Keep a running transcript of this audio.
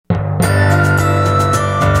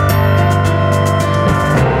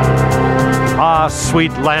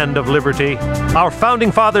sweet land of liberty. Our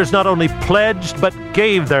founding fathers not only pledged, but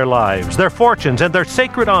gave their lives, their fortunes, and their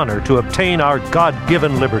sacred honor to obtain our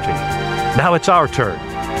God-given liberty. Now it's our turn.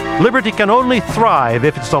 Liberty can only thrive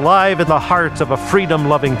if it's alive in the hearts of a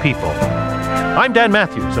freedom-loving people. I'm Dan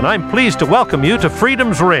Matthews, and I'm pleased to welcome you to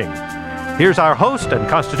Freedom's Ring. Here's our host and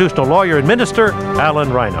constitutional lawyer and minister,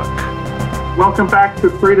 Alan Reinach. Welcome back to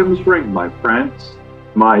Freedom's Ring, my friends.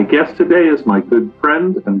 My guest today is my good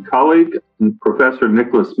friend and colleague, Professor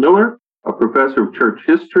Nicholas Miller, a professor of church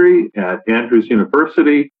history at Andrews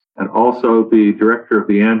University, and also the director of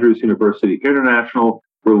the Andrews University International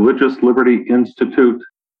Religious Liberty Institute.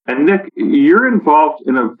 And Nick, you're involved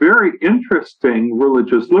in a very interesting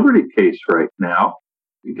religious liberty case right now.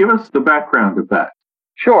 Give us the background of that.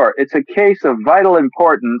 Sure. It's a case of vital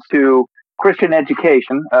importance to Christian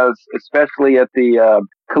education, especially at the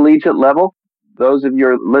collegiate level. Those of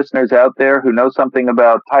your listeners out there who know something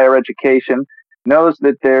about higher education knows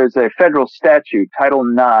that there's a federal statute, Title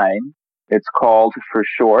IX, it's called for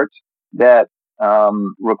short, that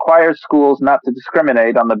requires schools not to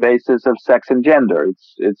discriminate on the basis of sex and gender.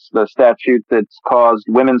 It's the statute that's caused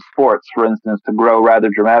women's sports, for instance, to grow rather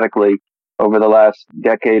dramatically over the last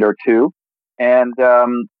decade or two. And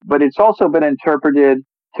but it's also been interpreted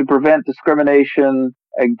to prevent discrimination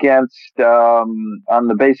against on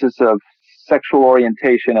the basis of sexual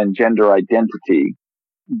orientation and gender identity.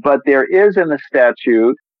 But there is in the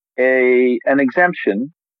statute an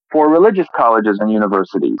exemption for religious colleges and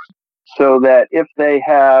universities, so that if they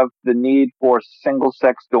have the need for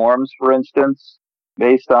single-sex dorms, for instance,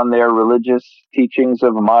 based on their religious teachings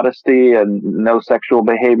of modesty and no sexual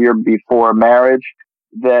behavior before marriage,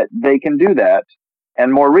 that they can do that.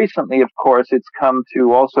 And more recently, of course, it's come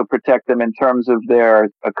to also protect them in terms of their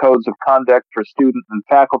codes of conduct for student and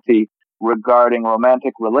faculty regarding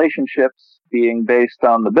romantic relationships being based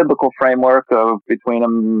on the biblical framework of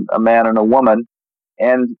between a man and a woman.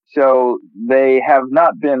 And so they have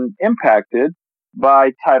not been impacted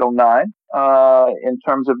by Title IX in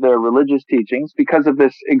terms of their religious teachings because of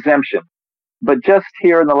this exemption. But just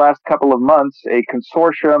here in the last couple of months, a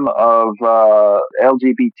consortium of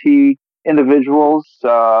LGBT individuals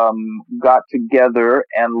got together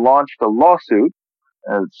and launched a lawsuit.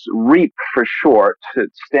 It's REAP for short. It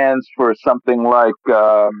stands for something like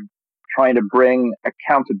trying to bring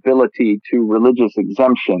accountability to religious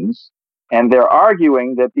exemptions. And they're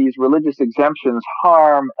arguing that these religious exemptions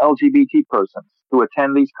harm LGBT persons who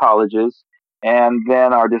attend these colleges and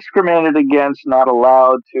then are discriminated against, not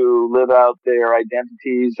allowed to live out their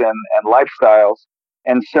identities and lifestyles.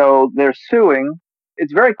 And so they're suing.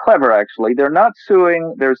 It's very clever, actually. They're not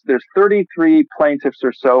suing. There's 33 plaintiffs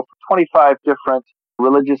or so, 25 different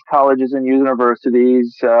religious colleges and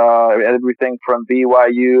universities, everything from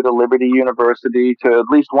BYU to Liberty University to at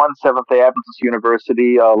least one Seventh-day Adventist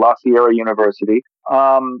university, La Sierra University.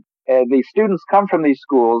 The students come from these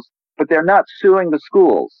schools, but they're not suing the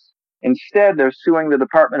schools. Instead, they're suing the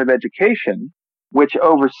Department of Education, which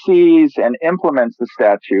oversees and implements the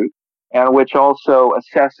statute, and which also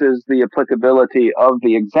assesses the applicability of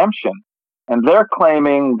the exemption. And they're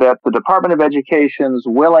claiming that the Department of Education's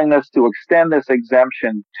willingness to extend this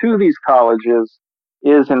exemption to these colleges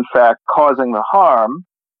is, in fact, causing the harm.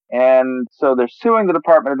 And so they're suing the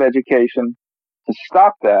Department of Education to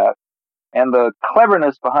stop that. And the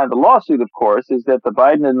cleverness behind the lawsuit, of course, is that the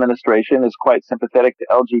Biden administration is quite sympathetic to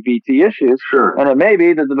LGBT issues. Sure. And it may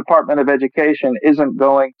be that the Department of Education isn't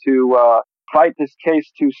going to fight this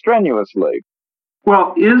case too strenuously.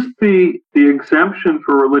 Well, is the exemption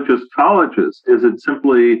for religious colleges, is it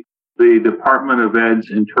simply the Department of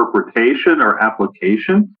Ed's interpretation or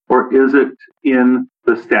application, or is it in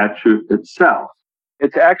the statute itself?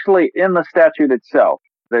 It's actually in the statute itself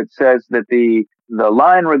that says that the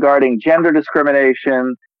line regarding gender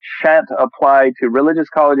discrimination shan't apply to religious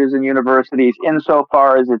colleges and universities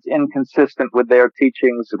insofar as it's inconsistent with their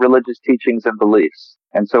teachings, religious teachings and beliefs.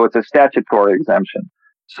 And so it's a statutory exemption.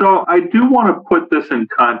 So I do want to put this in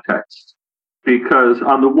context, because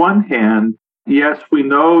on the one hand, yes, we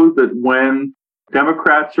know that when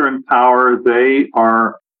Democrats are in power, they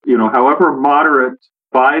are, however moderate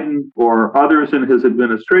Biden or others in his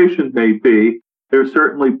administration may be, there's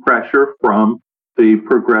certainly pressure from the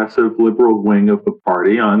progressive liberal wing of the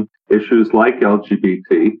party on issues like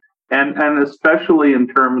LGBT, and especially in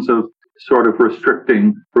terms of sort of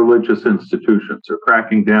restricting religious institutions or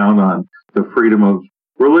cracking down on the freedom of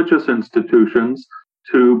religious institutions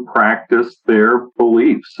to practice their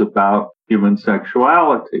beliefs about human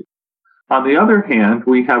sexuality. On the other hand,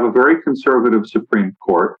 we have a very conservative Supreme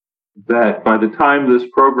Court that by the time this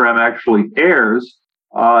program actually airs,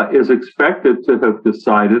 is expected to have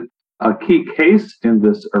decided a key case in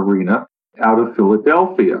this arena out of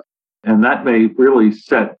Philadelphia. And that may really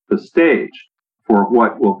set the stage for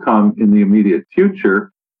what will come in the immediate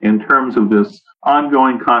future in terms of this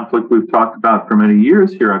ongoing conflict we've talked about for many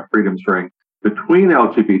years here on Freedom's Ring between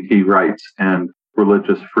LGBT rights and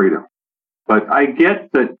religious freedom. But I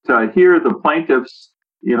get that here the plaintiffs,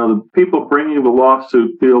 the people bringing the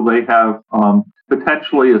lawsuit feel they have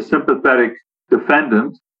potentially a sympathetic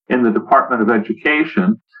defendant in the Department of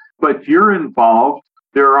Education, but you're involved.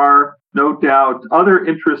 There are no doubt other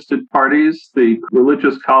interested parties, the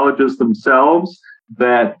religious colleges themselves,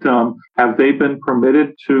 that have they been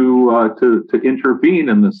permitted to intervene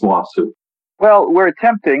in this lawsuit? Well, we're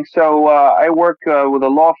attempting. So I work with a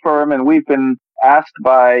law firm, and we've been asked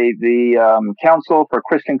by the Council for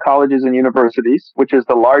Christian Colleges and Universities, which is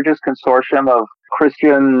the largest consortium of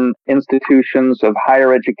Christian institutions of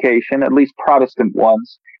higher education, at least Protestant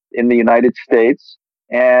ones, in the United States.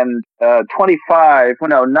 And 19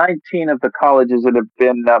 of the colleges that have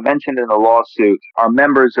been mentioned in the lawsuit are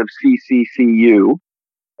members of CCCU.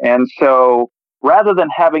 And so rather than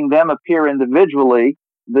having them appear individually,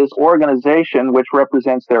 this organization, which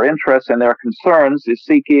represents their interests and their concerns, is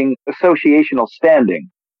seeking associational standing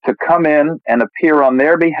to come in and appear on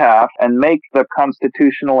their behalf and make the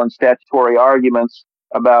constitutional and statutory arguments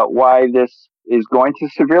about why this is going to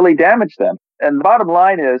severely damage them. And the bottom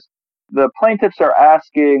line is, the plaintiffs are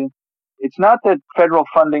asking, it's not that federal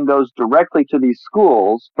funding goes directly to these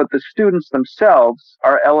schools, but the students themselves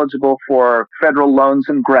are eligible for federal loans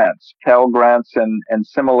and grants, Pell Grants and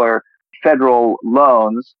similar federal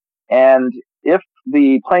loans. And if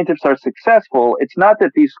the plaintiffs are successful, it's not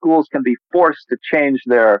that these schools can be forced to change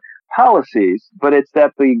their policies, but it's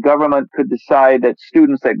that the government could decide that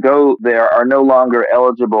students that go there are no longer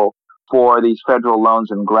eligible for these federal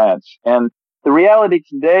loans and grants. And the reality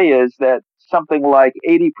today is that something like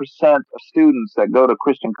 80% of students that go to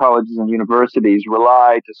Christian colleges and universities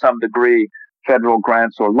rely to some degree federal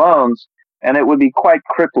grants or loans, and it would be quite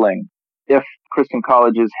crippling if Christian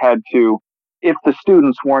colleges if the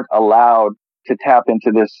students weren't allowed to tap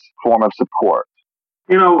into this form of support.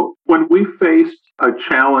 When we faced a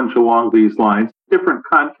challenge along these lines, different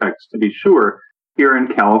context to be sure, here in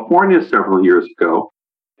California several years ago,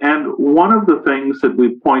 and one of the things that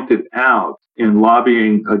we pointed out in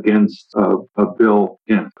lobbying against a bill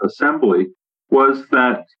in Assembly was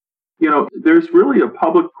that, there's really a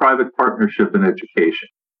public-private partnership in education.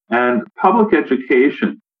 And public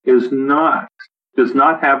education does not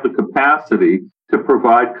have the capacity to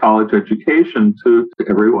provide college education to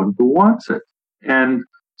everyone who wants it. And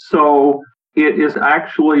so it is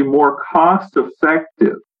actually more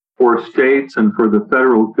cost-effective for states and for the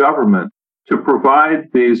federal government to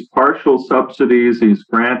provide these partial subsidies, these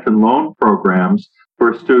grant and loan programs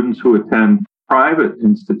for students who attend private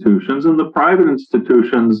institutions. And the private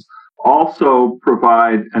institutions also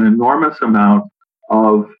provide an enormous amount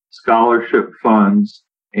of scholarship funds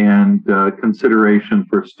and consideration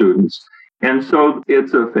for students. And so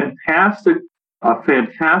it's a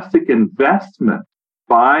fantastic investment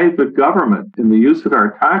by the government in the use of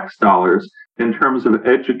our tax dollars in terms of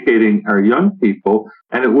educating our young people.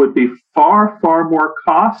 And it would be far, far more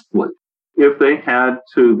costly if they had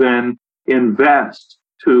to then invest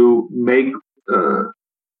to make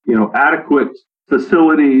adequate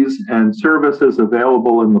facilities and services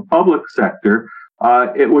available in the public sector.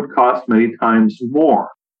 It would cost many times more.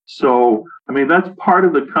 So, that's part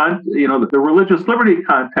of the religious liberty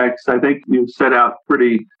context. I think you've set out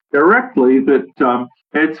pretty directly that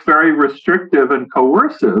it's very restrictive and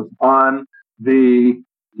coercive on the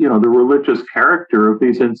religious character of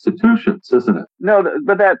these institutions, isn't it? No,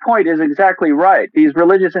 but that point is exactly right. These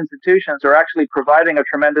religious institutions are actually providing a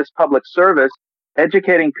tremendous public service,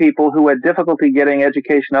 educating people who had difficulty getting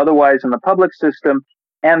education otherwise in the public system.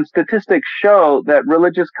 And statistics show that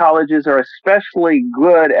religious colleges are especially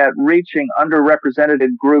good at reaching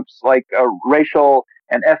underrepresented groups like racial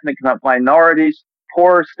and ethnic minorities,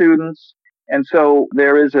 poor students. And so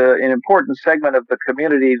there is an important segment of the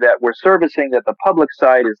community that we're servicing that the public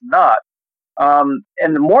side is not.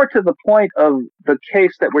 And more to the point of the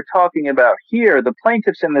case that we're talking about here, the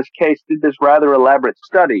plaintiffs in this case did this rather elaborate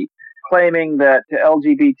study claiming that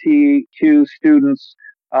LGBTQ students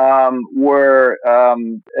were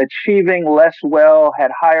achieving less well,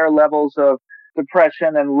 had higher levels of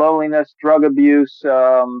depression and loneliness, drug abuse,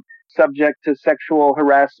 subject to sexual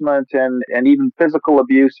harassment and even physical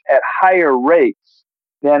abuse at higher rates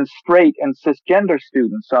than straight and cisgender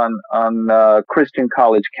students on Christian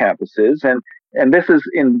college campuses. And this is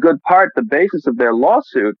in good part the basis of their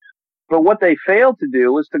lawsuit. But what they failed to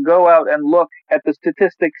do is to go out and look at the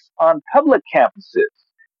statistics on public campuses.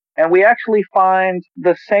 And we actually find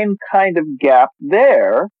the same kind of gap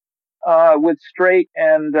there with straight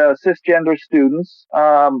and cisgender students,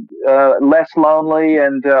 less lonely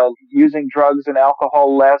and using drugs and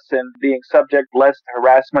alcohol less and being subject less to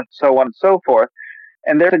harassment, so on and so forth.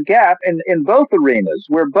 And there's a gap in both arenas.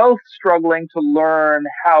 We're both struggling to learn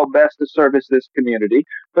how best to service this community.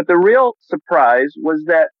 But the real surprise was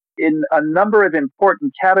that in a number of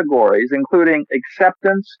important categories, including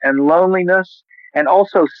acceptance and loneliness, and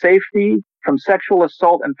also safety from sexual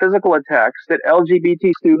assault and physical attacks, that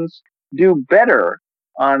LGBT students do better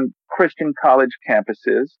on Christian college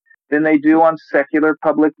campuses than they do on secular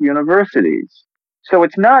public universities. So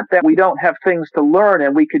it's not that we don't have things to learn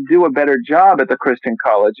and we could do a better job at the Christian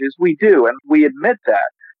colleges. We do, and we admit that.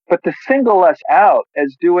 But to single us out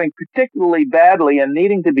as doing particularly badly and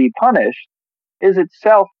needing to be punished is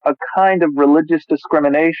itself a kind of religious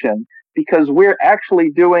discrimination, because we're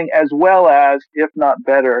actually doing as well as, if not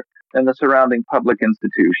better, than the surrounding public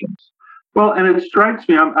institutions. Well, and it strikes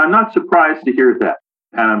me, I'm not surprised to hear that,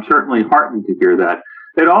 and I'm certainly heartened to hear that.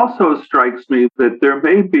 It also strikes me that there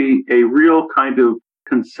may be a real kind of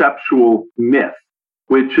conceptual myth,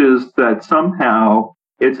 which is that somehow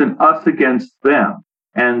it's an us against them,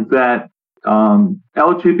 and that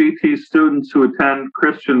LGBT students who attend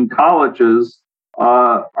Christian colleges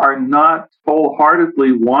are not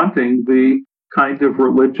wholeheartedly wanting the kind of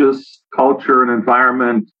religious culture and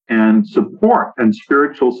environment and support and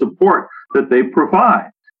spiritual support that they provide.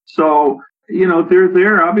 So, they're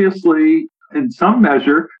there, obviously, in some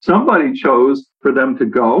measure. Somebody chose for them to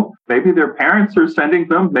go. Maybe their parents are sending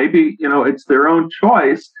them. Maybe, it's their own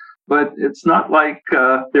choice, but it's not like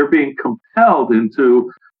they're being compelled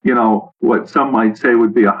into, what some might say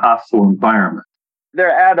would be a hostile environment.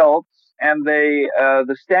 They're adults, and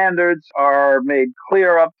the standards are made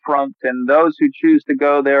clear up front, and those who choose to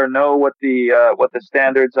go there know what the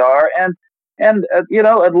standards are, and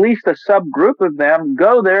at least a subgroup of them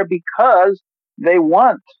go there because they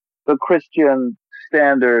want the Christian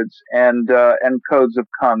standards and codes of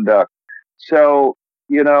conduct. So,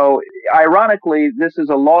 ironically, this is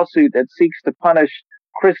a lawsuit that seeks to punish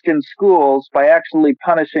Christian schools by actually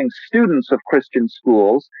punishing students of Christian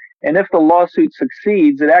schools. And if the lawsuit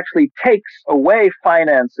succeeds, it actually takes away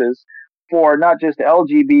finances for not just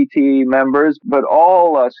LGBT members, but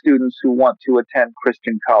all students who want to attend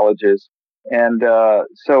Christian colleges. And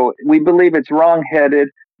so we believe it's wrong-headed.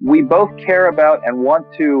 We both care about and want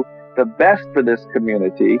the best for this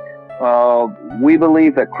community. We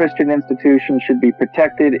believe that Christian institutions should be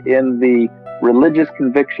protected in the religious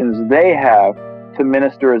convictions they have to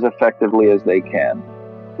minister as effectively as they can.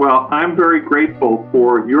 Well, I'm very grateful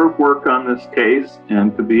for your work on this case,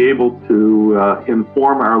 and to be able to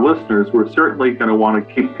inform our listeners. We're certainly going to want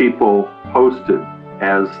to keep people posted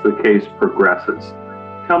as the case progresses.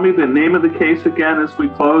 Tell me the name of the case again as we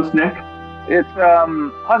close, Nick. It's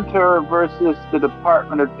Hunter versus the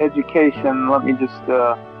Department of Education. Let me just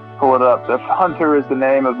pull it up. Hunter is the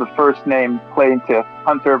name of the first name plaintiff.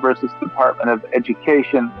 Hunter versus Department of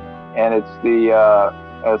Education, and it's the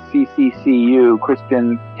CCCU,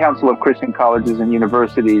 Christian Council of Christian Colleges and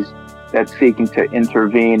Universities, that's seeking to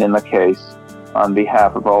intervene in the case on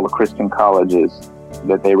behalf of all the Christian colleges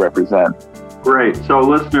that they represent. Great. So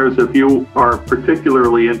listeners, if you are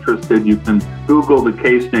particularly interested, you can Google the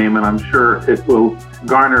case name, and I'm sure it will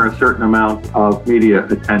garner a certain amount of media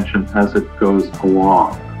attention as it goes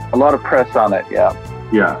along. A lot of press on it, yeah.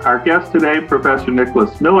 Yeah. Our guest today, Professor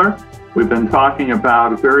Nicholas Miller. We've been talking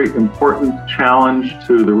about a very important challenge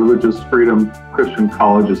to the religious freedom Christian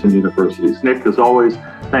colleges and universities. Nick, as always,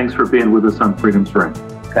 thanks for being with us on Freedom's Ring.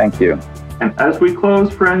 Thank you. And as we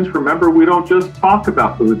close, friends, remember, we don't just talk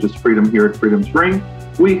about religious freedom here at Freedom's Ring.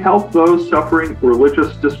 We help those suffering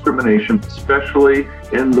religious discrimination, especially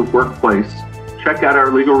in the workplace. Check out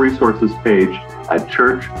our legal resources page at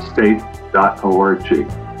churchstate.org.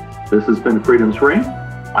 This has been Freedom's Ring.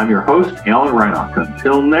 I'm your host, Alan Reinach.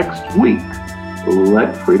 Until next week,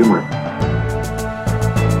 let freedom ring.